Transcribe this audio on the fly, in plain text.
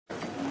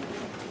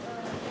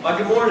Well,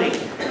 good morning.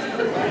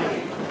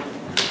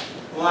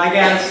 Well, I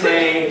gotta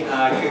say,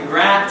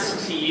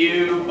 congrats to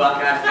you,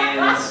 Buckeye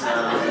fans.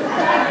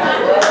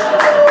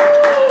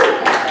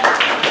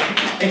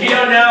 If you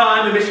don't know,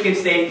 I'm a Michigan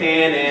State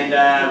fan, and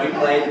we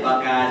played the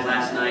Buckeyes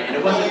last night, and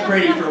it wasn't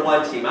pretty for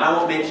one team. I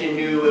won't mention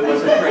who it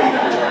wasn't pretty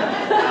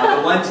for,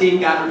 but one team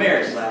got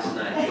embarrassed last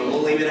night, so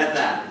we'll leave it at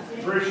that.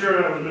 I'm pretty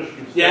sure that was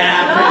Michigan State.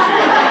 Yeah,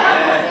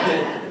 I'm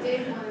pretty sure.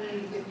 Dave wanted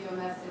me to give you a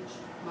message.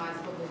 Might as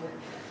well do it.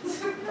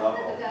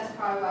 Uh-oh. That's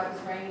probably why it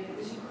was raining,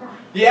 because you cried.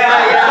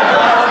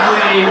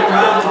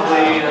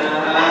 Probably.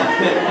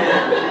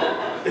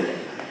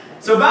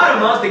 So about a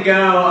month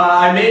ago,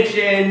 I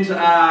mentioned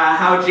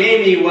how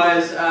Jamie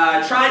was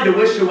trying to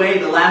wish away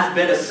the last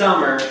bit of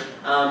summer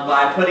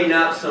by putting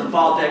up some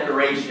fall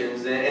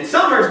decorations. And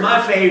summer is my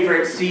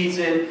favorite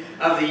season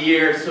of the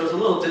year, so it's a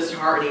little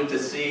disheartening to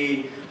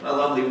see my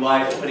lovely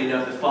wife putting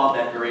up the fall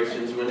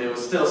decorations when it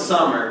was still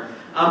summer.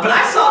 But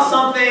I saw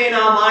something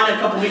online a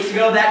couple weeks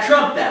ago that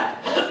trumped that.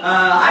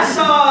 I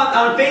saw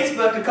on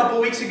Facebook a couple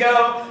weeks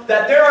ago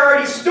that there are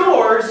already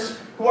stores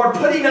who are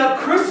putting up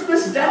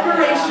Christmas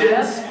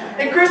decorations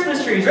and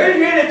Christmas trees. Raise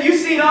your hand if you've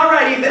seen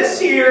already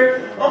this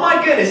year. Oh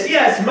my goodness,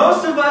 yes,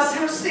 most of us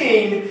have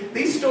seen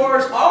these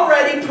stores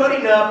already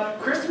putting up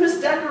Christmas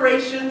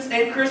decorations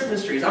and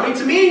Christmas trees. I mean,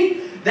 to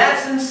me,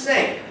 that's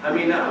insane. I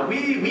mean,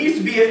 we used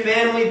to be a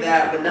family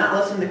that would not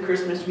listen to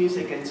Christmas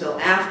music until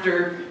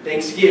after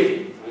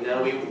Thanksgiving. You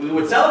know, we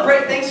would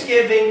celebrate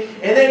Thanksgiving,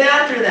 and then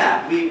after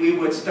that, we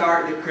would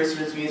start the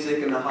Christmas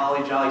music and the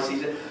holly jolly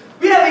season.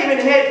 We haven't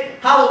even hit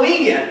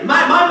Halloween yet.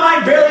 My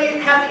mind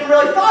hasn't even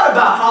really thought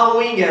about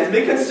Halloween yet. It's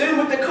been consumed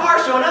with the car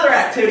show and other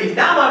activities.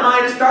 Now my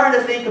mind is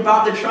starting to think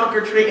about the trunk or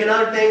treat and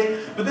other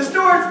things. But the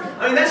stores,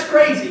 I mean, that's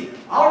crazy.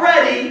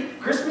 Already,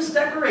 Christmas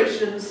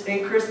decorations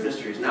and Christmas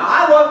trees. Now,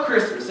 I love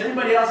Christmas.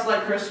 Anybody else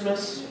like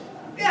Christmas?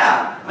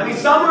 Yeah. I mean,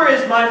 summer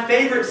is my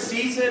favorite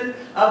season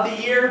of the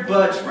year,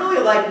 but it's really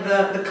like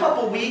the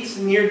couple weeks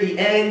near the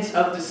end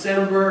of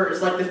December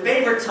is like the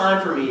favorite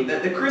time for me.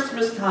 The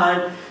Christmas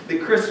time, the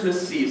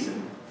Christmas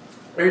season.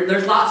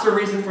 There's lots of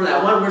reason for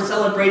that. One, we're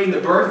celebrating the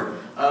birth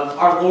of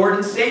our Lord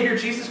and Savior,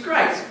 Jesus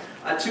Christ.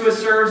 Two, it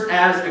serves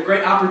as a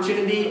great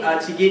opportunity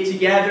to get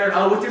together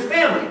with your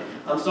family.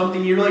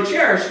 Something you really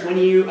cherish when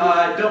you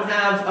don't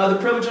have the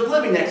privilege of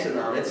living next to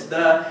them. It's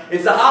the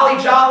holly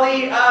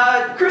jolly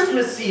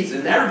Christmas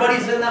season.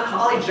 Everybody's in that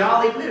holly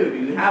jolly mood.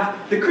 You have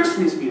the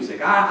Christmas music.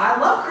 I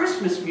love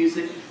Christmas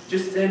music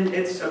just in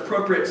its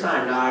appropriate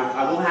time. Now,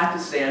 I will have to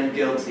say I'm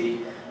guilty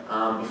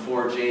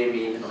before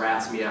Jamie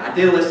rats me out. I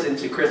did listen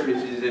to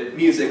Christmas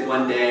music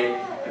one day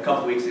a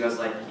couple weeks ago. I was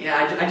like,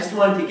 yeah, I just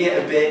wanted to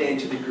get a bit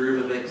into the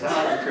groove of it because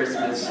I like the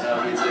Christmas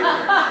music.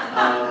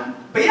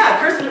 But yeah,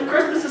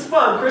 Christmas is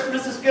fun.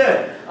 Christmas is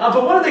good.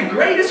 But one of the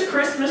greatest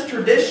Christmas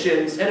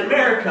traditions in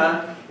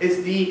America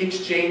is the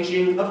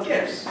exchanging of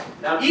gifts.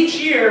 Now, each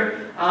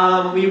year,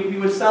 we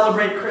would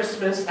celebrate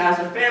Christmas as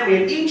a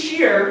family, and each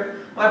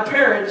year, my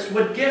parents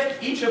would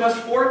gift each of us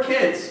 4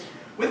 kids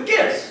with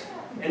gifts.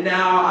 And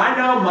now, I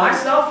know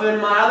myself and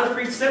my other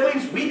 3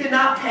 siblings, we did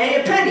not pay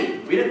a penny.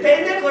 We didn't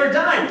pay a nickel or a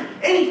dime,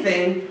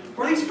 anything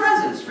for these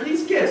presents, for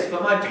these gifts.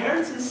 But my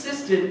parents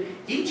insisted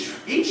each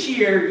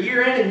year,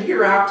 year in and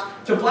year out,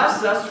 to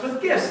bless us with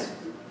gifts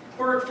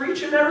for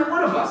each and every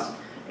one of us.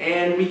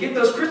 And we get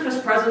those Christmas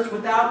presents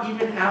without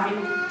even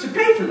having to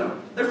pay for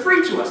them. They're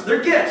free to us.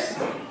 They're gifts.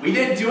 We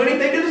didn't do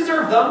anything to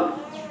deserve them,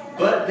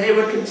 but they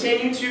would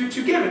continue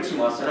to give it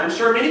to us. And I'm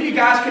sure many of you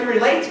guys can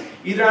relate,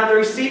 either on the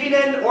receiving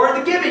end or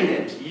the giving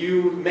end.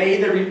 You may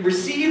either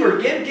receive or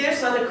give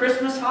gifts on the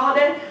Christmas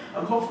holiday,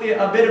 hopefully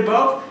a bit of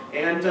both.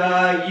 And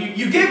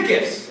you give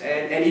gifts,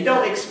 and you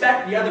don't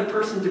expect the other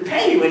person to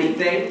pay you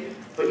anything,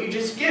 but you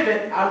just give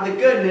it out of the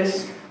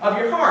goodness of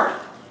your heart.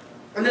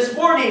 And this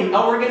morning,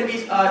 we're going to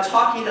be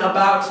talking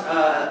about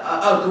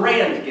a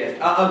grand gift,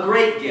 a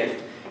great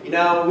gift. You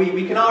know,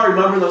 we can all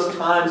remember those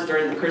times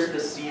during the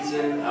Christmas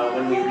season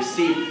when we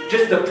received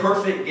just the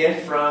perfect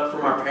gift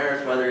from our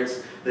parents, whether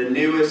it's the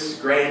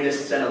newest,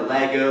 grandest set of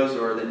Legos,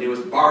 or the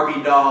newest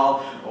Barbie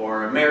doll,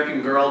 or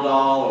American Girl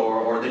doll,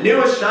 or the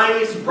newest,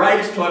 shiniest,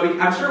 brightest toy.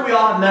 I'm sure we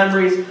all have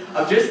memories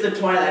of just the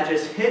toy that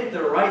just hit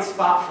the right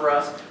spot for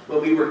us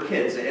when we were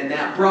kids, and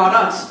that brought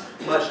us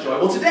much joy.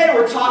 Well, today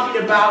we're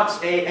talking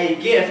about a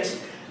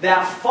gift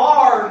that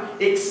far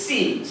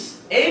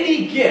exceeds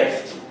any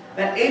gift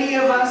that any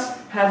of us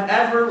have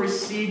ever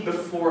received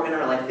before in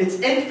our life. It's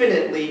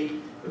infinitely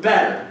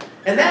better.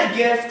 And that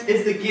gift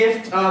is the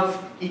gift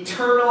of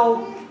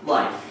eternal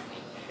life.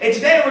 And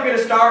today we're going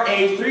to start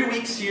a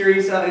 3-week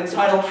series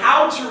entitled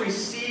How to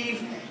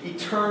Receive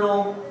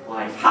Eternal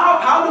Life.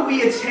 How do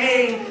we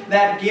attain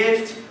that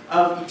gift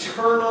of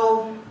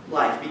eternal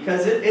life?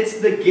 Because it's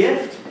the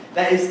gift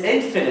that is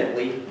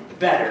infinitely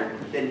better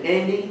than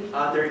any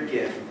other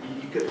gift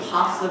you could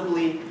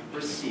possibly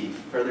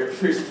receive.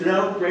 There's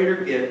no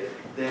greater gift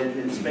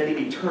than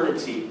spending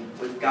eternity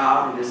with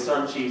God and His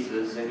Son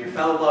Jesus and your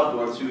fellow loved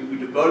ones who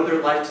devoted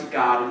their life to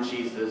God and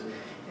Jesus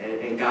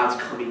and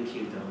God's coming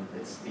kingdom.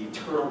 It's the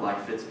eternal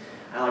life.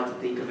 I like to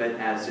think of it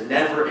as a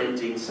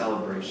never-ending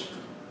celebration.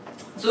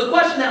 So the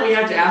question that we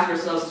have to ask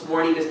ourselves this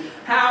morning is,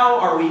 how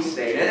are we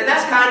saved? And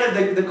that's kind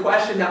of the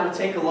question that we'll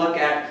take a look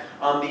at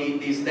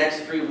these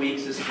next 3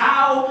 weeks is,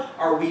 how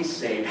are we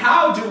saved?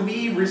 How do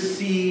we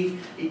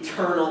receive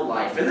eternal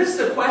life? And this is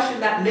a question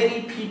that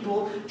many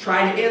people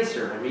try to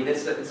answer. I mean,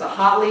 it's a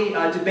hotly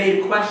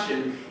debated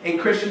question in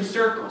Christian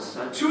circles.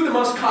 Two of the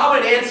most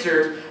common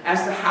answers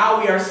as to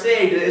how we are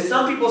saved is,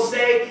 some people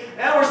say,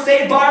 we're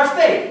saved by our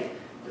faith.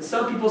 And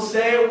some people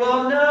say,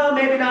 well, no,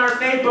 maybe not our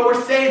faith, but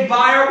we're saved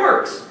by our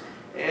works.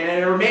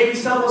 Or maybe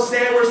some will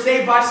say we're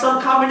saved by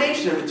some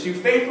combination of the two,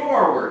 faith or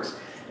our works.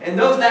 And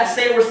those that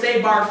say we're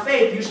saved by our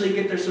faith usually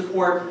get their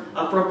support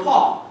from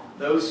Paul.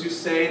 Those who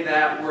say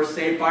that we're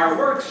saved by our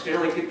works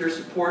generally get their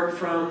support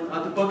from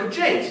the book of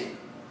James.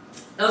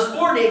 Now this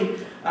morning,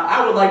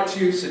 I would like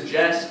to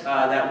suggest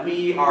that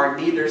we are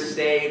neither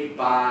saved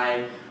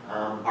by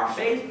our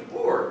faith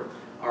or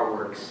our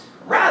works.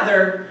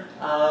 Rather,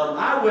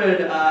 I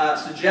would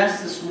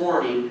suggest this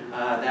morning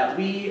that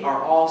we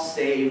are all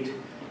saved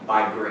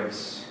by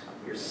grace.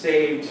 We're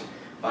saved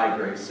by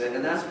grace.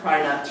 And that's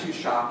probably not too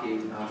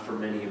shocking for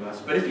many of us.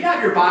 But if you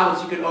have your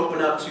Bibles, you can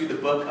open up to the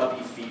book of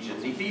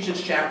Ephesians.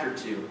 Ephesians chapter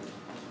 2.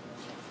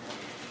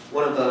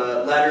 One of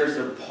the letters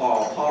of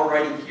Paul. Paul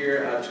writing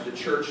here to the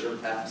church of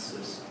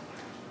Ephesus.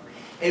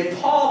 And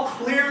Paul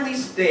clearly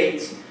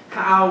states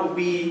how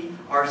we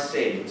are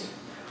saved.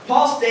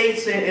 Paul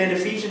states in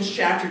Ephesians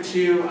chapter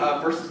 2,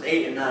 verses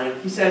 8 and 9,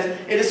 he says,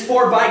 "It is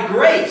for by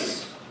grace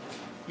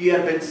you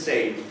have been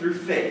saved through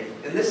faith.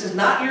 And this is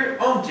not your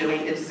own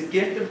doing, it is the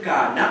gift of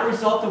God, not a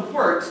result of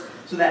works,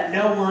 so that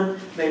no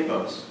one may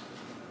boast."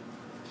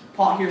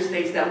 Paul here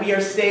states that we are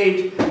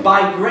saved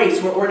by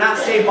grace. We're not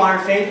saved by our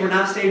faith, we're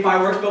not saved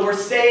by works, but we're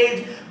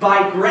saved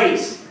by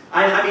grace.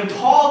 I mean,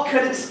 Paul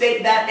couldn't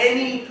state that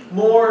any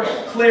more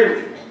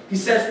clearly. He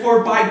says,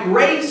 "For by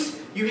grace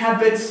you have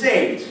been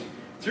saved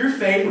through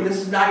faith, and this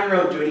is not your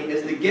own doing, it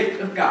is the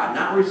gift of God,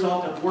 not a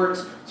result of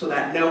works, so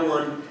that no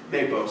one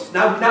may boast."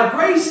 Now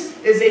grace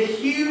is a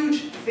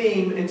huge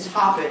theme and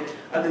topic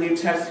of the New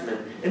Testament.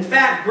 In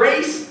fact,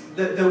 grace,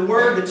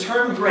 the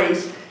term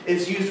grace,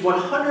 is used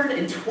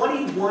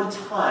 121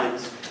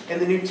 times in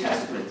the New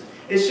Testament.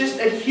 It's just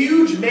a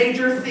huge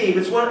major theme.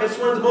 It's one of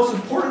the most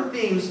important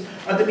themes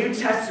of the New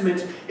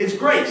Testament is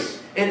grace.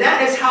 And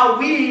that is how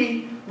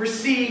we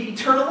receive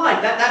eternal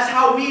life. That's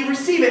how we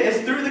receive it,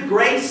 is through the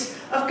grace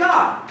of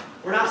God.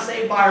 We're not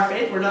saved by our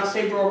faith, we're not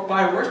saved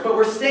by our works, but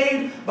we're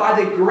saved by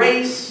the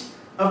grace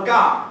of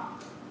God.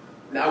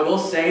 Now, I will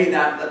say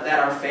that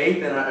our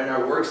faith and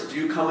our works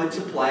do come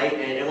into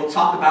play, and we'll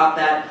talk about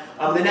that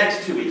the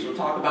next 2 weeks. We'll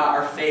talk about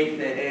our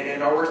faith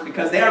and our works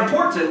because they are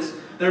important.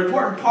 They're an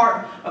important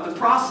part of the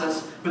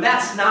process, but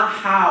that's not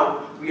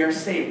how we are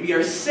saved. We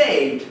are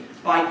saved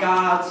by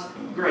God's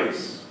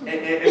grace.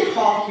 And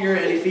Paul here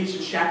in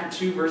Ephesians chapter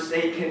 2, verse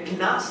 8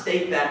 cannot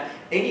state that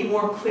any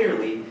more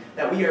clearly,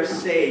 that we are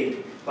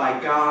saved by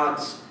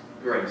God's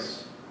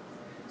grace.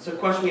 So the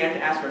question we have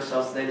to ask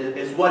ourselves then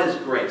is, what is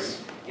grace?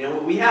 You know,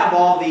 we have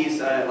all these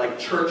like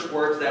church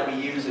words that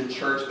we use in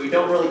church. We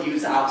don't really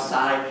use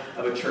outside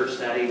of a church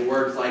setting.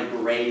 Words like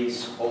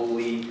grace,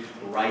 holy,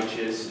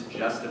 righteous,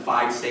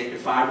 justified,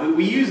 sanctified.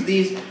 We use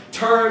these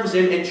terms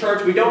in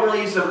church. We don't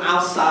really use them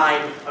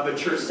outside of a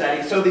church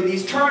setting. So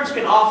these terms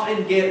can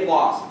often get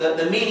lost.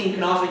 The meaning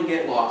can often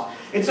get lost.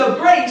 And so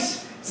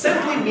grace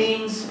simply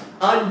means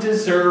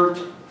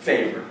undeserved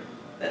favor.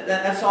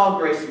 That's all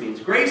grace means.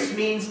 Grace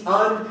means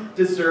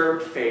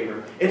undeserved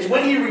favor. It's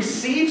when you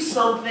receive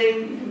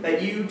something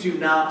that you do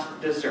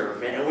not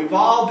deserve. And we've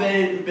all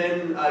been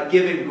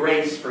given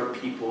grace from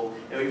people.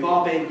 And we've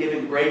all been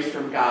given grace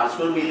from God. It's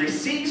when we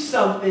receive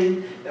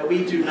something that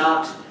we do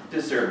not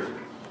deserve.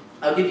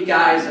 I'll give you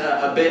guys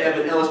a bit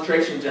of an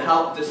illustration to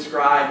help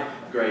describe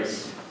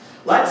grace.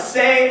 Let's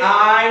say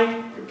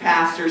I, your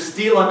pastor,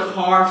 steal a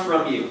car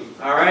from you.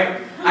 All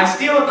right? I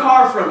steal a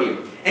car from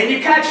you. And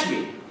you catch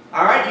me.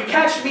 All right, you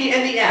catch me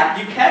in the act.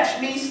 You catch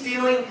me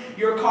stealing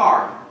your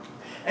car.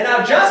 And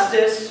now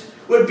justice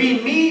would be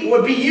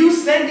you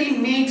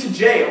sending me to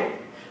jail.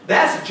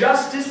 That's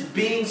justice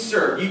being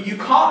served. You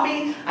caught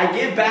me, I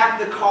give back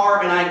the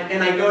car, and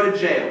I go to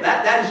jail.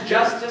 That is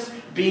justice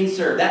being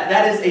served.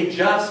 That is a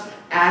just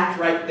act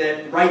right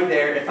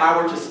there if I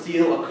were to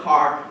steal a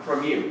car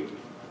from you.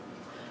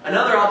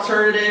 Another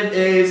alternative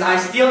is I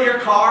steal your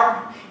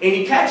car and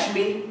you catch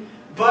me,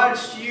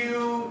 but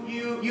you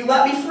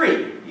let me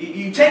free.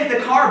 You take the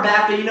car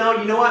back, but you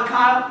know what,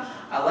 Kyle?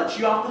 I let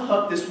you off the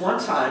hook this one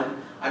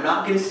time. I'm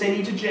not going to send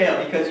you to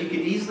jail because you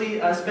could easily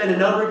spend a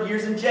number of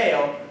years in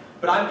jail,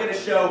 but I'm going to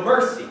show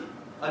mercy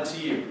unto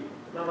you.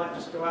 I might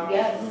just go out?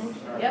 Yes.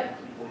 Right. Yep.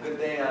 Well, good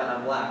thing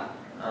I'm loud.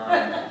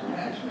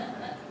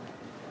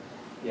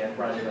 Yeah,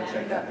 Roger, go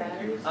check that.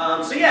 Thank you.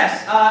 So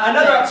yes,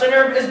 another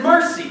alternative is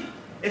mercy.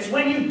 It's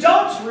when you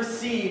don't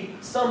receive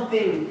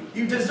something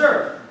you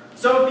deserve.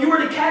 So if you were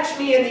to catch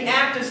me in the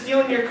act of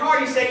stealing your car,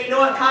 you say, you know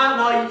what, Kyle,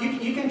 no,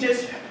 you can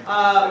just,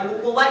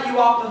 we'll let you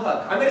off the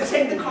hook. I'm going to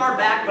take the car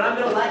back, but I'm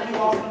going to let you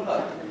off the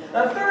hook.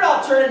 Now, the third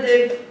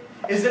alternative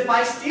is if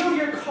I steal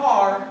your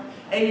car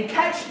and you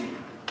catch me.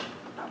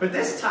 But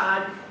this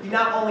time, you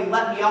not only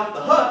let me off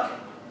the hook,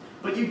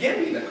 but you give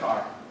me the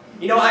car.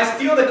 You know, I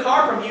steal the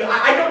car from you.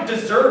 I don't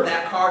deserve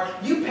that car.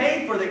 You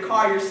paid for the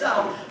car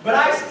yourself, but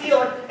I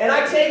steal it and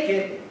I take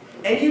it,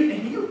 and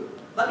you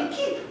let me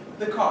keep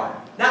the car.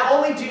 Not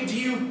only do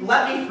you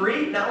let me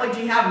free, not only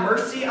do you have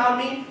mercy on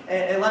me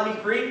and let me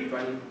free. Do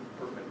I need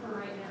perfect? For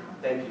right now.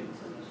 Thank you.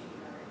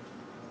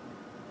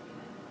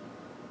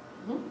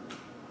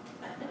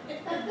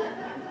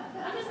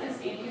 I'm just going to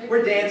stand here.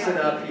 We're dancing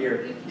up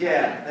here.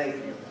 Yeah, thank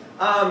you.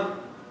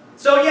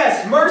 So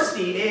yes,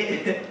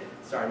 mercy.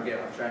 Sorry, I'm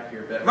getting off track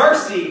here a bit.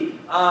 Mercy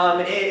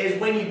is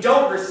when you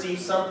don't receive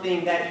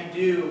something that you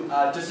do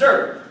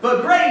deserve.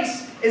 But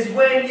grace is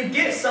when you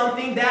get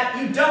something that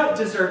you don't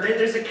deserve.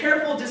 There's a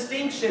careful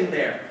distinction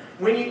there.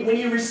 When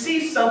you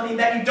receive something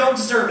that you don't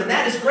deserve, and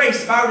that is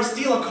grace. If I were to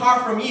steal a car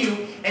from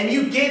you and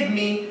you give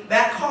me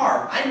that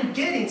car, I'm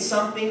getting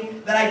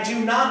something that I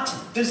do not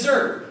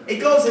deserve. It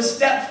goes a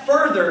step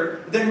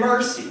further than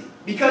mercy.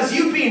 Because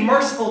you being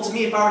merciful to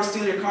me, if I were to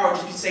steal your car, would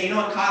just be saying, you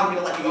know what, Kyle, I'm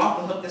going to let you off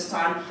the hook this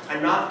time.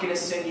 I'm not going to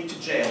send you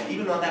to jail,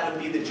 even though that would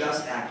be the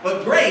just act.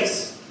 But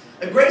grace,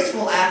 a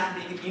graceful act,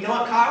 you know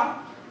what, Kyle?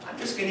 I'm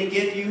just going to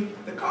give you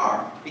the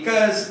car.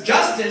 Because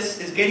justice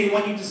is getting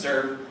what you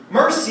deserve.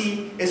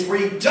 Mercy is where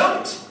you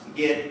don't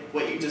get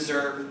what you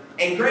deserve.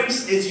 And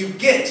grace is you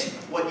get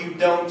what you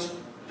don't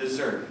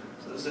deserve.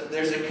 So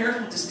there's a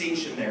careful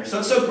distinction there.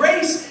 So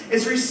grace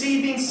is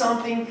receiving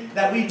something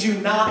that we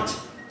do not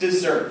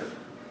deserve.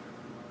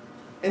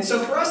 And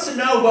so for us to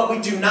know what we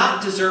do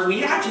not deserve,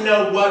 we have to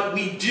know what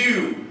we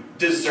do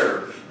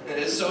deserve.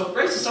 And so if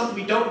grace is something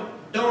we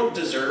don't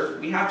deserve,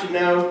 we have to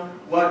know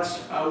what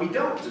we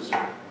don't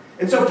deserve.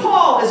 And so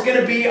Paul is going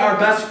to be our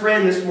best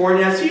friend this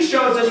morning as he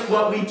shows us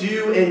what we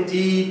do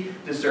indeed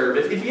deserve.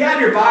 If you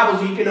have your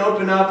Bibles, you can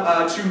open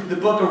up to the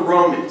book of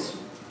Romans.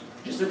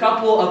 Just a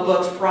couple of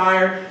books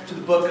prior to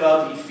the book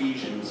of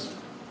Ephesians.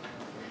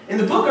 In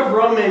the book of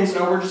Romans,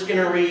 we're just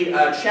going to read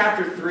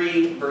chapter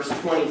 3, verse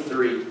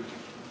 23.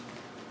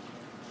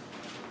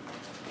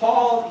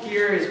 Paul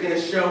here is going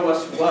to show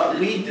us what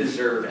we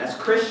deserve as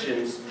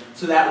Christians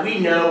so that we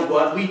know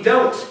what we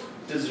don't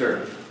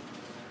deserve.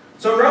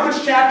 So in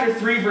Romans chapter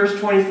 3, verse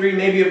 23,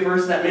 maybe a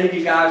verse that many of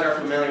you guys are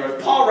familiar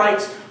with, Paul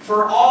writes,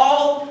 "For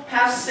all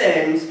have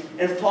sinned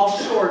and fall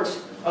short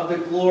of the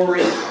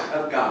glory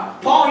of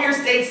God." Paul here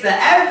states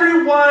that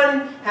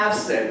everyone has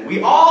sinned.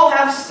 We all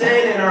have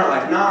sin in our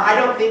life. Now, I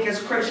don't think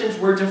as Christians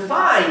we're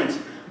defined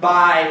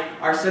by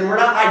our sin. We're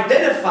not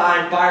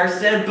identified by our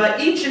sin, but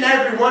each and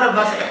every one of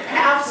us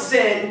have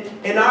sin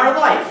in our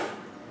life.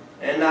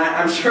 And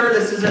I'm sure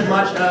this isn't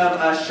much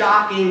of a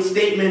shocking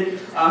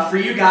statement for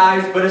you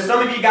guys, but if some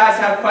of you guys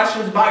have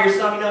questions about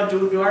yourself,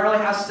 do I really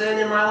have sin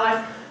in my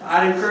life?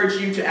 I'd encourage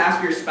you to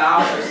ask your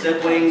spouse or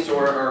siblings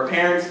or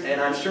parents, and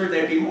I'm sure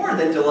they'd be more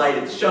than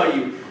delighted to show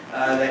you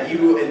that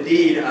you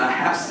indeed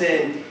have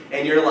sin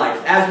in your life.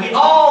 As we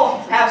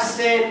all have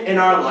sin in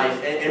our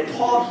life, and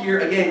Paul here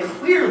again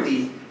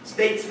clearly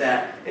states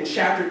that in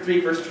chapter 3,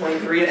 verse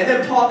 23. And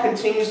then Paul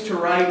continues to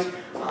write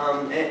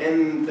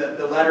in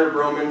the letter of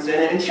Romans.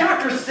 And in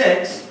chapter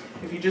 6,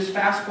 if you just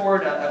fast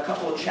forward a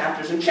couple of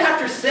chapters, in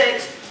chapter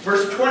 6,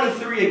 verse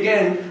 23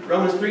 again,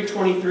 Romans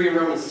 3:23 and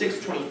Romans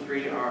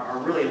 6:23 are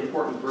really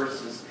important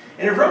verses.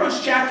 And in Romans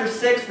chapter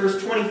 6,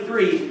 verse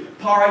 23,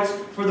 Paul writes,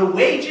 "For the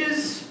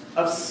wages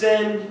of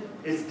sin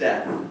is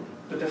death,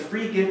 but the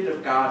free gift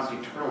of God is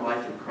eternal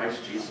life in Christ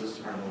Jesus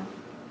our Lord."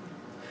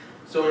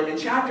 So in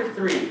chapter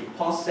 3,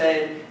 Paul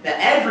said that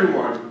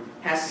everyone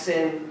has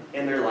sin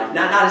in their life.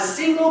 Not a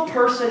single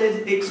person is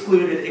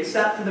excluded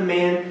except for the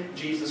man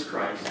Jesus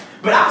Christ.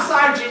 But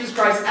outside of Jesus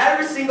Christ,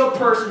 every single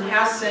person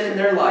has sin in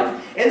their life.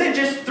 And then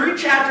just 3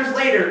 chapters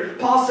later,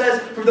 Paul says,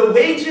 "For the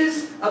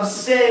wages of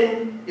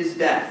sin is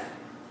death."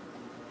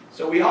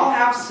 So we all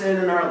have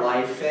sin in our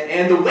life,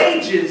 and the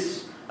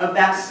wages of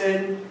that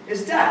sin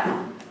is death.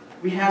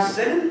 We have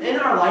sin in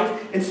our life,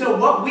 and so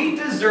what we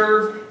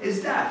deserve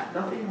is death.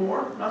 Nothing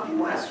more, nothing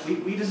less.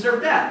 We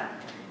deserve death.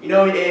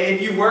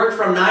 If you work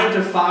from 9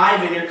 to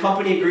 5 and your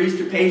company agrees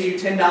to pay you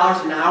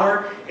 $10 an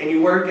hour and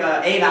you work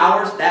 8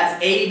 hours, that's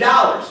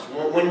 $80.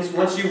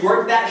 Once you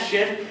work that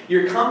shift,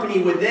 your company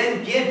would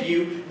then give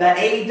you that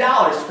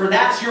 $80, for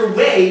that's your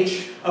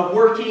wage of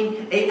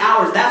working 8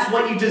 hours. That's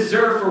what you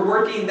deserve for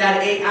working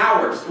that 8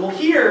 hours. Well,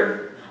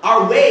 here,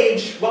 our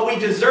wage, what we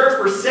deserve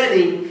for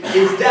sinning,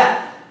 is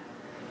death.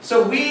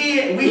 So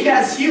we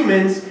as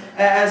humans,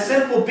 as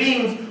sinful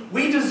beings,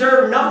 we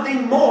deserve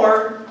nothing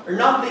more or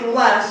nothing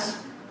less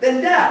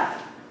than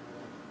death.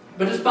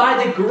 But it's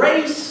by the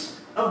grace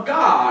of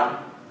God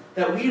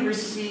that we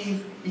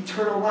receive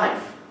eternal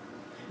life.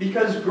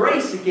 Because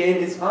grace, again,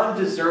 is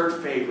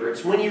undeserved favor.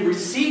 It's when you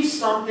receive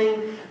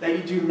something that you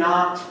do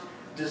not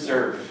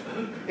deserve.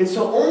 And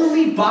so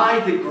only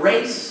by the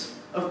grace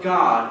of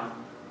God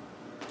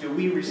do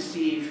we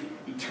receive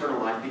eternal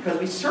life, because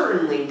we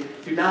certainly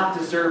do not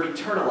deserve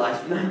eternal life,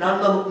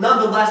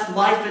 nonetheless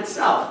life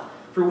itself,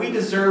 for we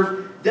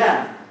deserve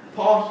death.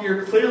 Paul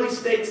here clearly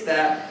states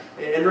that,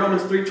 in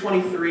Romans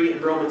 3:23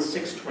 and Romans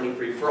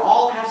 6:23. For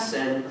all have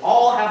sinned,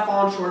 all have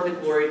fallen short of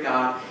the glory of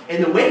God,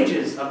 and the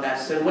wages of that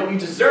sin, what you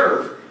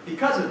deserve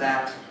because of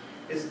that,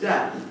 is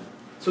death.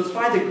 So it's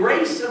by the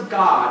grace of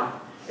God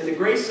and the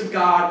grace of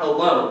God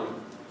alone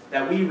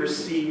that we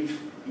receive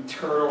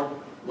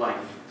eternal life.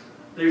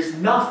 There's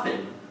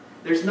nothing,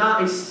 there's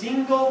not a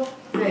single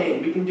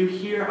thing we can do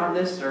here on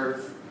this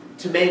earth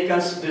to make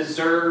us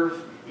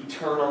deserve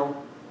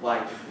eternal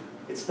life.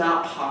 It's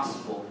not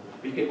possible.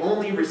 We can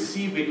only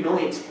receive, we can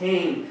only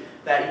attain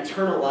that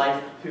eternal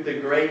life through the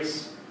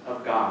grace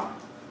of God.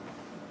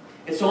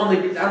 And so on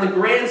the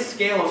grand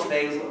scale of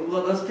things,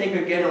 let's take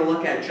again a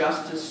look at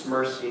justice,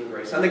 mercy, and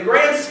grace. On the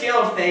grand scale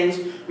of things,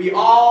 we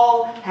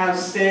all have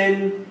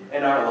sin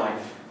in our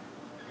life.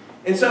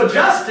 And so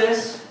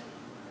justice,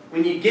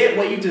 when you get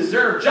what you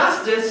deserve,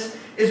 justice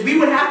is we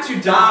would have to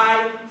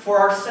die for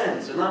our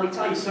sins. And let me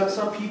tell you,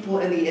 some people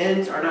in the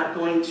end are not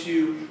going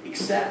to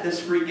accept this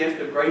free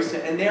gift of grace,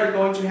 and they are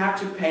going to have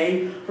to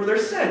pay for their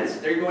sins.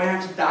 They're going to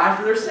have to die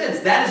for their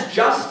sins. That is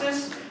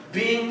justice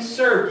being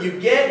served. You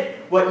get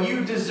what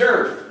you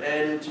deserve.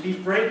 And to be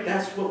frank,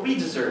 that's what we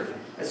deserve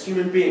as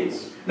human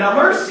beings. Now,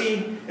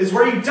 mercy is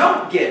where you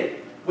don't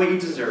get what you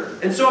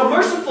deserve. And so a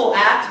merciful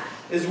act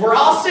is we're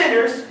all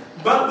sinners,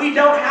 but we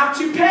don't have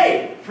to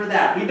pay for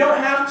that. We don't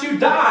have to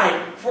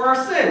die for our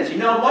sins.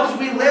 Once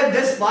we live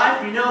this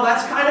life,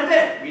 that's kind of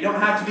it. We don't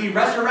have to be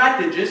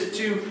resurrected just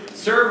to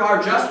serve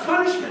our just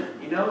punishment.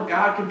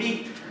 God can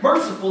be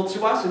merciful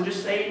to us and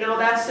just say,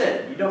 that's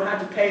it. You don't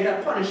have to pay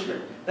that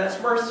punishment. That's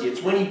mercy.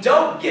 It's when you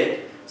don't get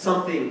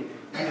something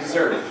you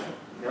deserve.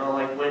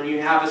 Like when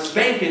you have a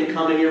spanking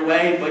coming your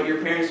way, but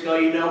your parents go,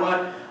 you know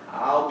what?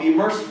 I'll be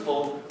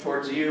merciful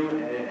towards you,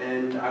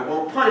 and I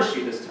won't punish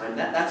you this time.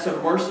 That's a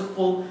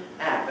merciful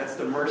act. That's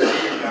the mercy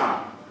of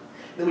God.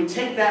 Then we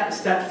take that a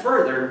step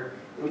further,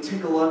 and we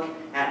take a look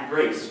at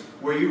grace,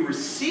 where you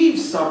receive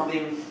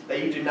something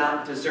that you do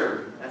not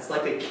deserve. That's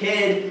like a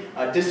kid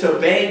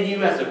disobeying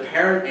you as a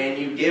parent,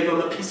 and you give them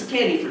a piece of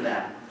candy for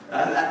that.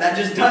 That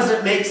just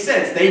doesn't make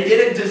sense. They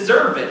didn't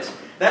deserve it.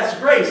 That's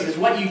grace, is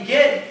what you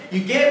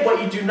get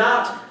what you do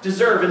not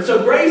deserve. And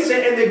so grace,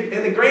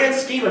 in the grand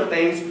scheme of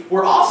things,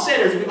 we're all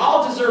sinners, we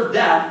all deserve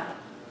death.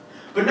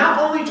 But not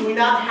only do we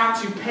not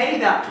have to pay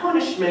that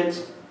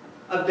punishment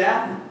of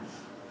death,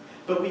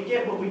 but we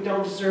get what we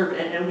don't deserve,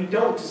 and we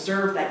don't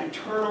deserve that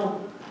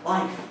eternal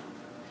life.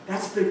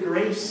 That's the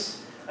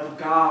grace of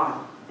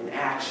God in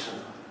action,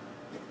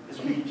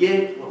 is we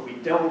get what we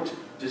don't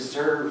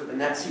deserve, and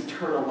that's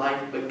eternal life.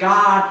 But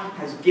God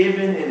has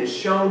given and has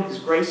shown His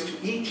grace to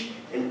each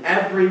and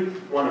every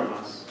one of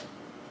us.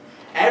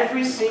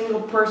 Every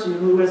single person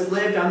who has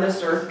lived on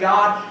this earth,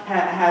 God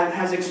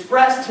has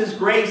expressed His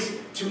grace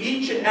to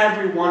each and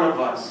every one of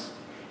us.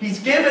 He's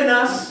given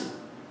us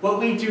what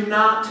we do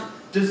not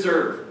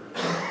deserve.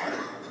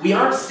 We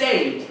aren't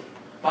saved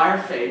by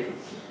our faith.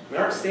 We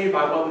aren't saved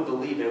by what we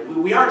believe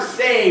in. We aren't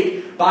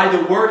saved by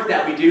the work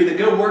that we do, the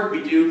good work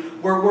we do.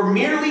 We're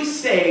merely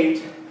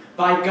saved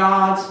by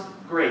God's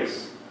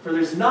grace. For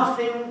there's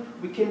nothing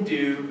we can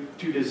do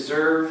to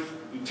deserve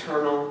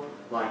eternal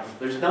life.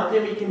 There's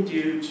nothing we can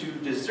do to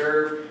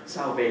deserve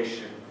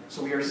salvation.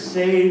 So we are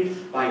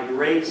saved by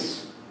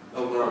grace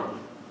alone.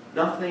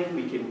 Nothing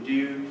we can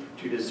do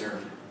to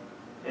deserve it.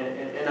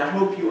 And I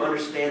hope you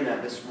understand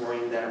that this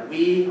morning, that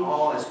we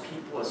all as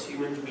people, as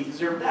humans, we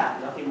deserve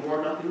that. Nothing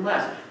more, nothing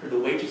less. For the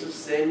wages of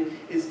sin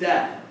is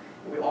death.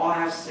 We all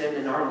have sin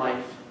in our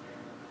life.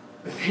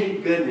 But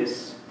thank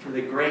goodness for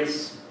the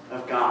grace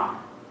of God.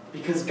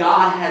 Because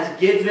God has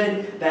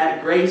given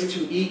that grace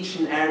to each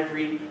and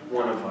every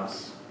one of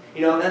us.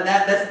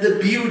 That's the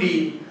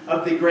beauty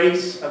of the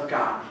grace of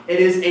God. It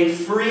is a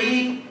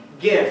free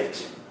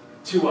gift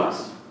to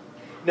us.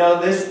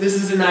 Now, this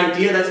is an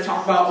idea that's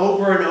talked about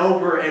over and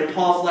over in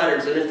Paul's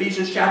letters. In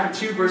Ephesians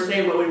chapter 2, verse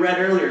 8, what we read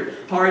earlier,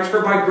 Paul writes,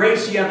 "For by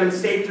grace you have been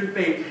saved through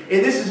faith.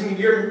 And this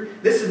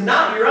is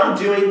not your own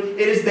doing,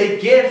 it is the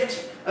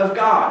gift of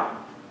God."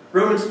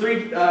 Romans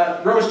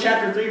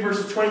chapter 3,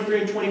 verses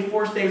 23 and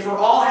 24 states, "For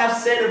all have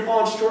sinned and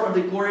fallen short of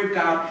the glory of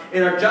God,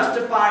 and are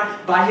justified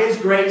by His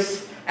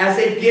grace as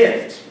a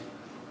gift."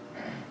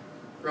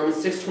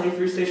 Romans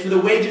 6:23 states, "For the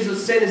wages of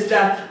sin is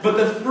death, but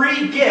the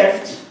free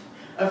gift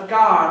of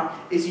God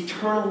is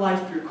eternal life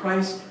through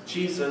Christ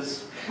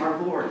Jesus our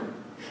Lord."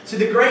 So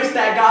the grace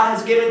that God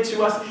has given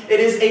to us, it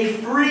is a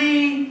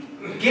free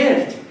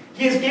gift.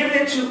 He has given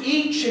it to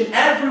each and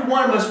every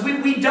one of us.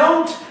 We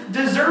don't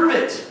deserve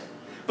it.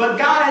 But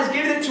God has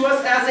given it to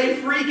us as a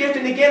free gift.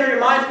 And again, it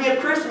reminds me of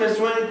Christmas.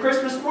 When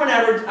Christmas morning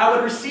I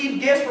would receive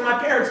gifts from my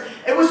parents.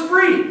 It was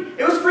free.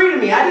 It was free to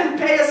me. I didn't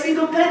pay a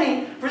single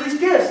penny for these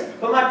gifts.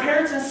 But my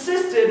parents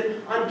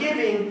insisted on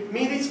giving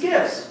me these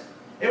gifts.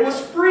 It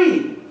was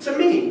free to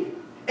me.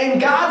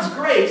 And God's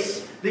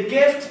grace, the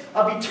gift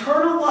of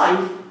eternal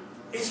life,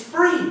 is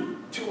free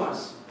to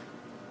us.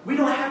 We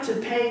don't have to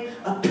pay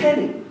a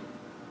penny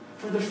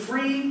for the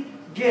free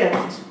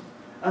gift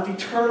of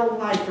eternal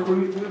life. For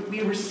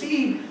we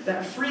receive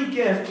that free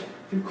gift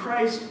through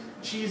Christ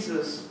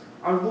Jesus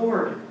our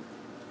Lord.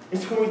 And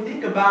so when we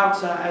think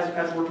about,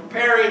 as we're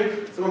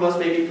preparing, some of us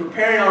may be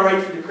preparing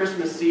already for the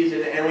Christmas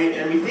season, and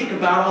we think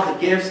about all the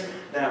gifts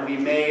that we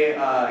may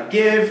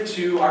give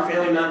to our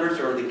family members,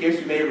 or the gifts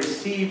we may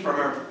receive from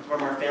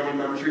our family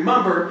members.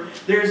 Remember,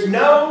 there's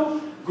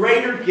no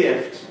greater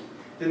gift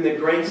than the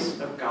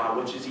grace of God,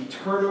 which is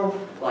eternal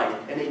life.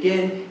 And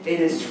again, it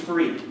is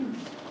free.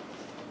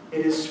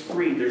 It is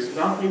free. There's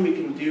nothing we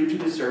can do to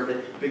deserve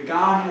it, but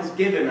God has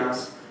given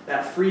us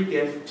that free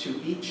gift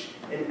to each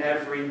and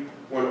every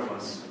one of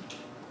us.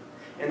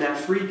 And that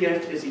free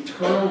gift is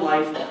eternal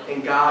life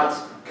in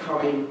God's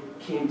coming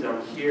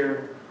kingdom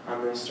here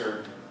on this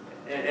earth.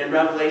 In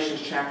Revelation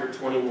chapter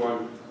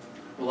 21,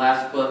 the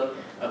last book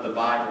of the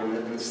Bible,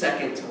 in the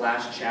second to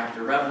last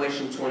chapter,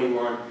 Revelation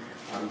 21,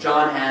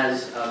 John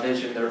has a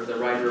vision, the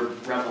writer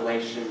of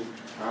Revelation,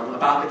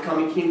 about the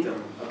coming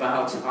kingdom,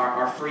 about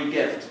our free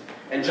gift.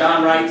 And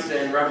John writes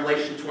in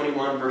Revelation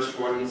 21, verse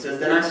 1, he says,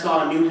 "Then I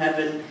saw a new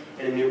heaven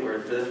and a new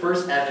earth. For the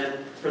first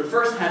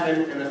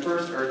heaven and the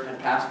first earth had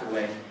passed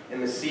away,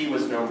 and the sea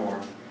was no more.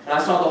 And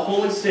I saw the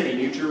holy city,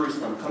 New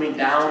Jerusalem, coming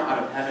down out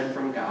of heaven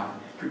from God,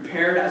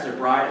 prepared as a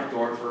bride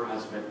adorned for her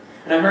husband.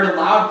 And I heard a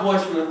loud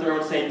voice from the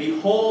throne saying,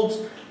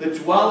 'Behold, the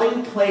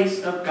dwelling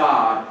place of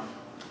God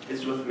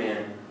is with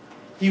man.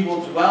 He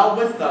will dwell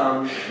with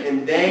them,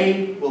 and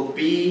they will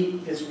be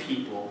his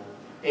people.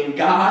 And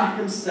God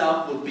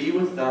himself will be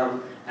with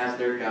them as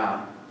their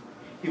God.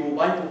 He will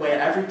wipe away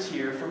every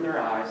tear from their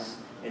eyes,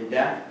 and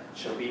death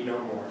shall be no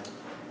more.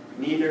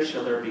 Neither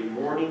shall there be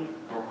mourning,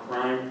 nor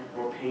crying,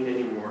 nor pain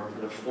anymore,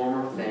 for the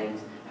former things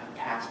have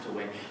passed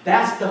away.'"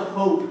 That's the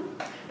hope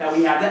that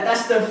we have.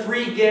 That's the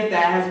free gift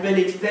that has been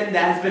extended,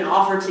 that has been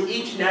offered to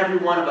each and every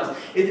one of us.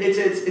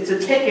 It's a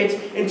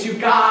ticket into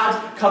God's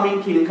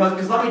coming kingdom.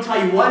 Because let me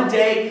tell you, one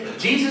day,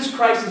 Jesus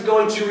Christ is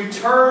going to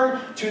return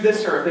to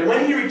this earth. And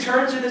when he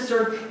returns to this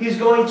earth, he's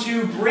going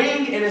to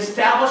bring and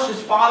establish his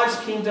Father's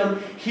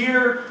kingdom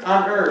here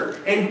on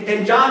earth.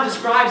 And John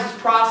describes this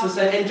process.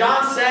 And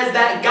John says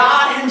that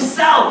God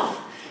himself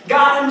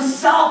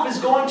is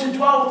going to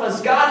dwell with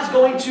us. God is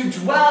going to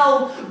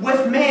dwell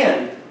with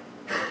man.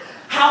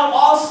 How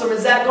awesome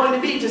is that going to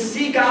be, to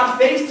see God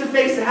face to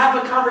face, to have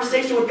a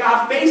conversation with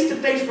God face to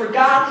face, for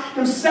God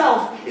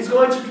himself is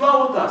going to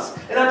dwell with us.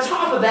 And on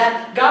top of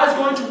that, God is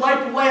going to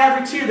wipe away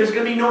every tear. There's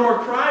going to be no more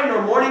crying,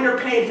 nor mourning, nor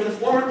pain, for the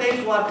former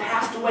things will have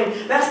passed away.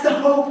 That's the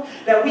hope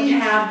that we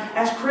have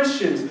as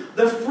Christians.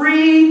 The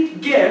free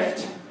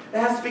gift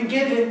that has been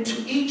given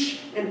to each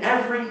and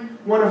every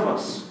one of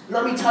us.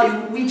 Let me tell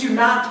you, we do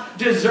not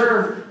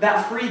deserve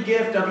that free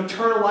gift of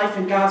eternal life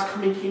in God's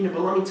coming kingdom.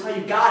 But let me tell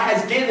you, God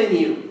has given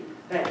you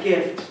that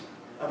gift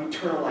of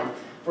eternal life.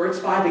 For it's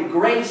by the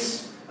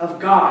grace of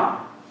God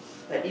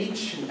that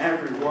each and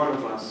every one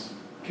of us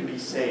can be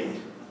saved.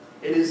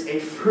 It is a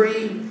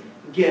free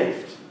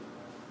gift.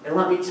 And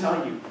let me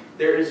tell you,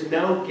 there is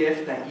no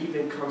gift that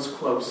even comes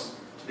close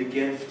to the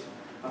gift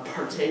of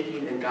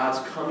partaking in God's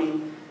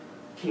coming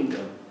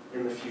kingdom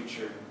in the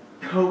future.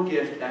 No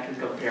gift that can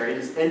compare. It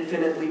is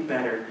infinitely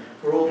better.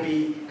 There will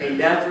be a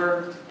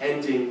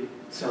never-ending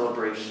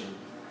celebration.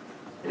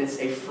 And it's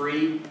a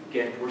free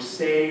gift. We're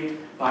saved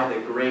by the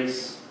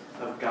grace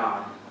of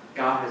God.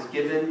 God has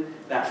given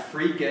that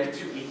free gift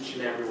to each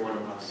and every one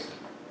of us.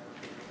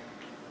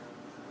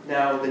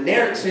 Now, the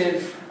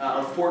narrative,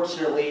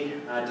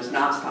 unfortunately, does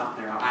not stop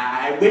there.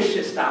 I wish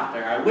it stopped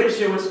there. I wish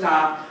it would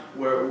stop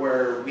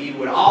where we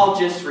would all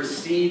just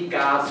receive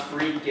God's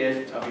free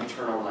gift of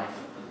eternal life.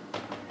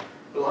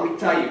 But let me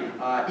tell you,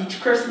 each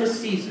Christmas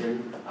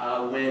season,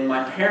 when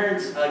my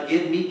parents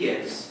give me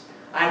gifts,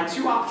 I have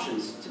two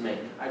options to make.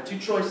 I have two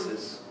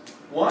choices.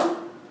 One,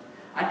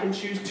 I can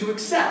choose to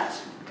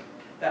accept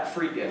that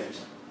free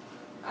gift.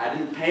 I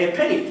didn't pay a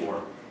penny for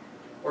it.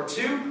 Or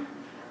two,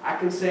 I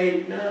can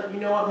say, "No,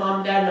 you know what, Mom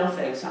and Dad, no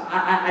thanks.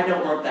 I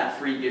don't want that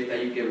free gift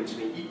that you've given to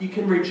me." You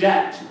can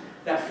reject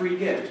that free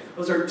gift.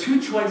 Those are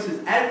two choices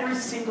every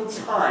single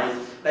time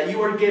that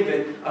you are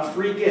given a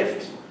free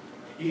gift.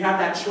 You have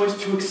that choice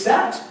to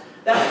accept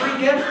that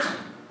free gift.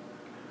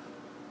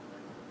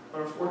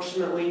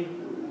 Unfortunately,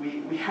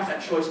 we have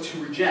that choice to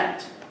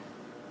reject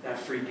that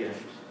free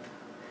gift.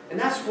 And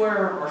that's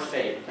where our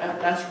faith,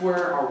 that's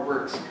where our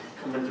works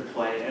come into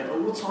play. And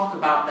we'll talk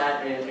about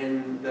that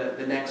in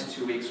the next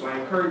 2 weeks. So I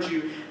encourage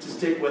you to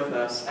stick with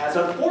us. As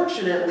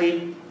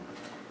unfortunately,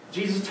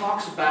 Jesus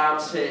talks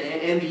about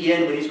in the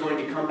end when he's going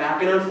to come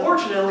back. And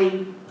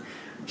unfortunately,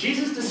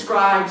 Jesus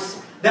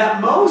describes that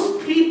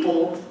most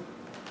people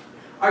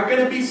are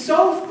going to be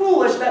so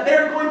foolish that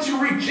they're going to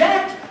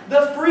reject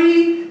the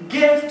free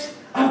gift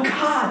of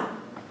God.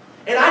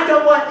 And I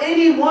don't want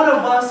any one of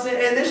us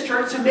in this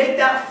church to make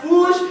that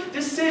foolish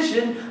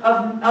decision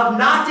of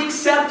not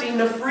accepting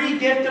the free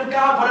gift of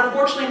God. But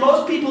unfortunately,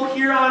 most people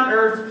here on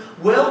earth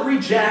will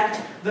reject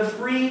the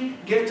free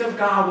gift of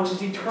God, which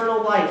is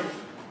eternal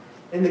life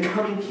in the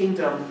coming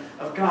kingdom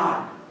of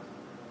God.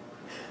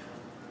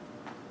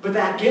 But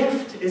that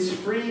gift is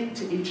free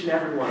to each and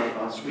every one of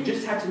us. We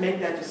just have to make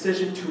that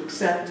decision to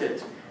accept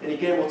it. And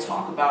again, we'll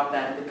talk about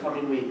that in the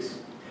coming weeks.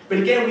 But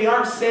again, we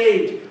aren't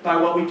saved by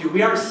what we do.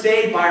 We aren't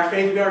saved by our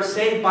faith. We aren't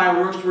saved by our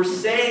works. We're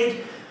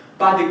saved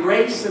by the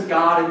grace of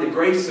God and the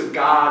grace of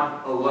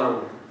God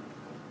alone.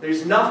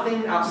 There's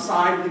nothing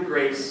outside of the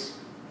grace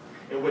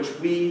in which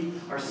we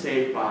are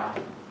saved by.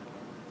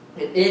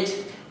 And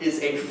it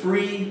is a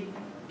free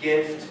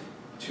gift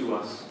to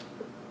us.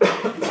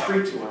 It's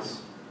free to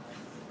us.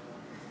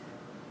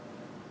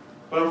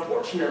 But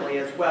unfortunately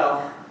as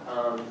well,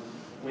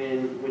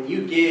 when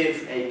you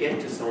give a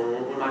gift to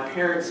someone, when my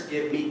parents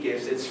give me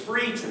gifts, it's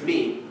free to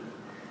me.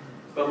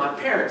 But my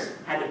parents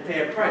had to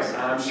pay a price.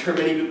 I'm sure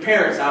many of you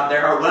parents out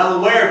there are well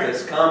aware of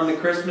this. Come the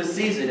Christmas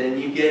season and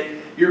you get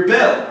your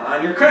bill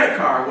on your credit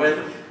card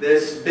with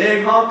this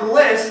big hunk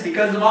list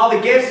because of all the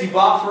gifts you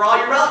bought for all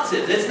your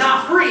relatives. It's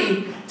not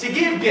free to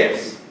give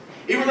gifts.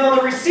 Even though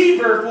the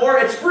receiver for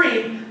it's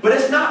free, but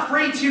it's not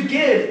free to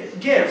give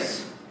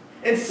gifts.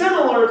 And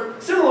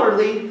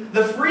similarly,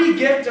 the free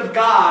gift of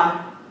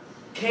God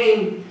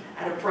came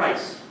at a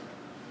price.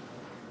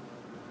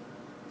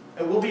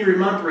 And we'll be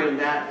remembering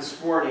that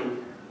this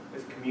morning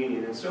with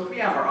communion. And so if we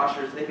have our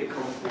ushers, they can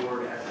come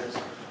forward as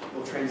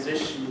we'll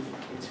transition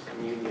into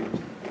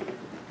communion.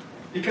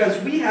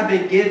 Because we have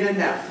been given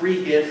that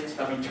free gift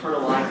of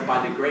eternal life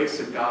by the grace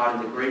of God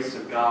and the grace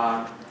of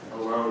God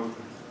alone.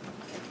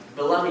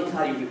 But let me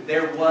tell you,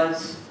 there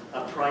was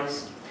a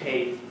price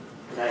paid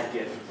for that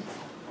gift.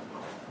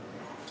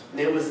 And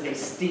it was a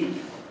steep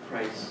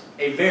price.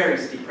 A very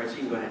steep price. You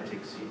can go ahead and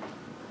take a seat.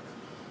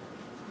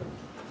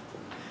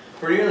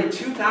 For nearly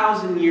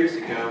 2,000 years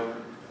ago,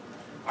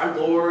 our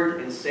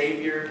Lord and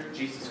Savior,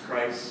 Jesus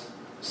Christ,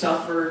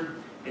 suffered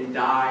and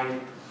died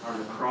on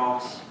the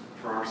cross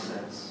for our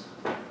sins.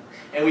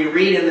 And we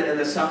read in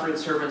the suffering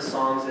servant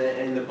songs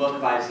in the book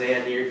of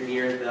Isaiah,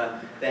 near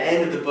the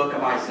end of the book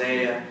of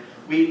Isaiah,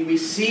 we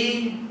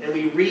see and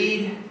we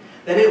read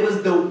that it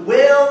was the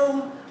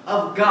will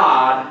of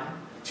God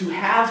to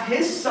have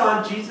His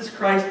Son, Jesus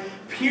Christ,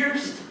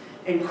 pierced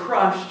and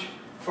crushed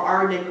for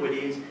our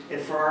iniquities and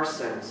for our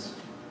sins.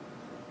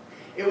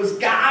 It was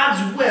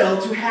God's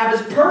will to have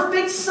His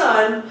perfect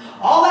Son,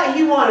 all that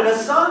He wanted, a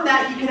Son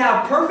that He could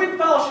have perfect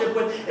fellowship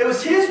with. It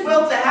was His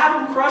will to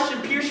have Him crushed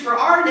and pierced for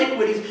our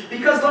iniquities,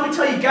 because let me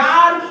tell you,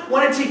 God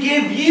wanted to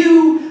give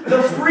you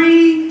the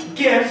free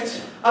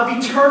gift of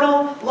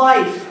eternal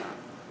life.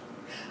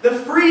 The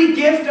free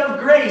gift of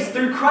grace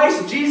through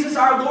Christ Jesus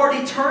our Lord,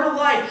 eternal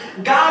life.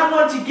 God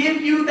wanted to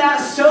give you that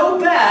so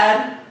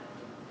bad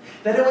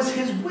that it was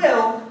His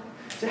will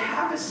to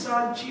have His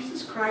Son,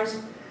 Jesus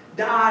Christ,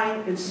 die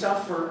and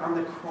suffer on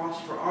the cross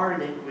for our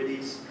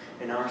iniquities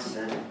and our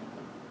sin.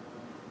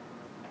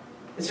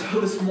 And so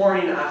this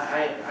morning,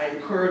 I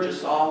encourage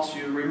us all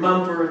to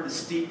remember the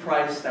steep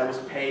price that was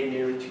paid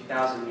nearly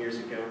 2,000 years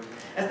ago.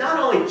 As not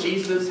only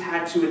Jesus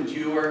had to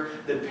endure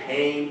the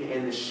pain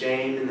and the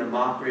shame and the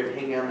mockery of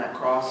hanging on that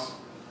cross,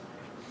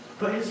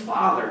 but His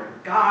Father,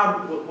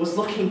 God, was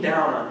looking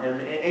down on Him.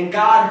 And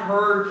God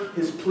heard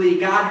His plea.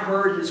 God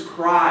heard His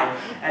cry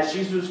as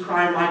Jesus was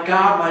crying, my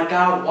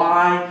God,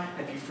 why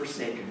have you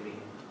forsaken me?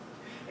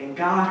 And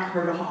God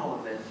heard all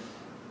of it.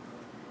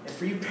 And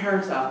for you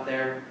parents out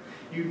there,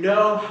 you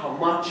know how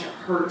much it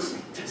hurts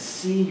to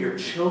see your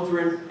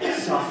children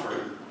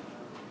suffer.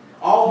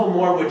 All the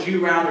more would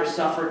you rather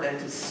suffer than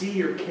to see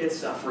your kids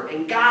suffer.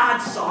 And God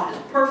saw His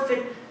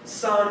perfect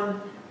Son,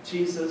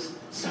 Jesus,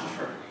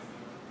 suffer.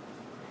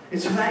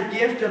 And so that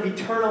gift of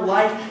eternal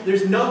life,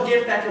 there's no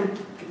gift that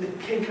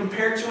can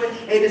compare to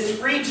it. It is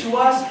free to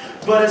us,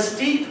 but a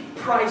steep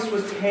price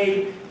was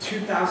paid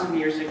 2,000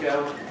 years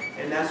ago.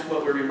 And that's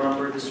what we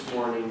remember this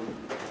morning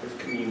with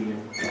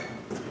communion.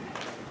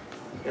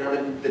 And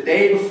on the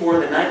day before,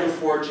 the night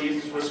before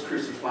Jesus was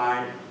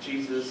crucified,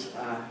 Jesus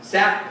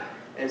sat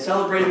and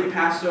celebrated the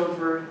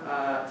Passover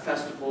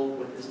festival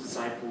with His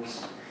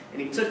disciples. And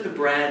He took the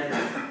bread,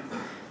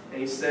 and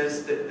He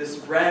says that this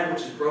bread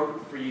which is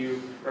broken for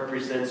you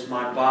represents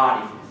my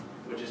body,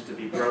 which is to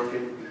be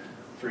broken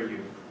for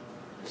you.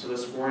 And so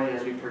this morning,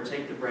 as we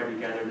partake the bread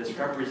together, this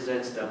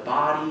represents the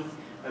body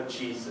of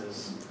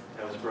Jesus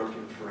that was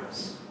broken for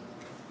us.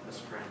 Let's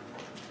pray.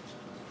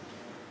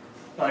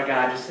 Father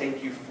God, I just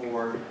thank You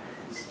for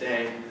this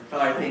day.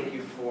 Father, I thank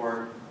You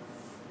for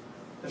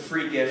the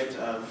free gift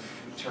of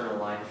eternal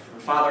life.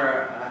 And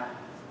Father,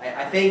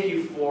 I thank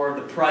You for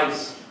the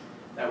price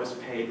that was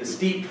paid, the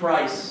steep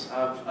price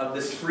of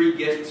this free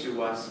gift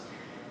to us,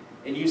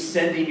 and You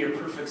sending Your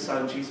perfect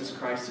Son, Jesus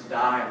Christ, to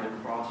die on the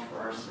cross for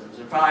our sins.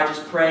 And Father, I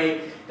just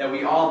pray that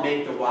we all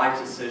make the wise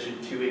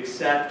decision to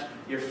accept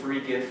Your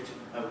free gift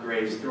of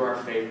grace through our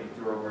faith and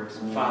through our works.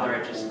 And Father,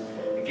 I just,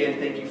 again,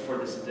 thank You for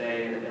this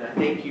day, and I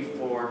thank You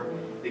for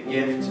the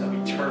gift of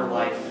eternal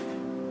life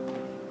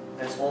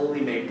that's only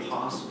made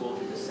possible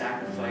through the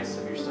sacrifice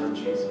of Your Son,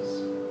 Jesus.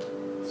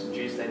 So in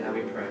Jesus' name, now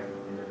we pray.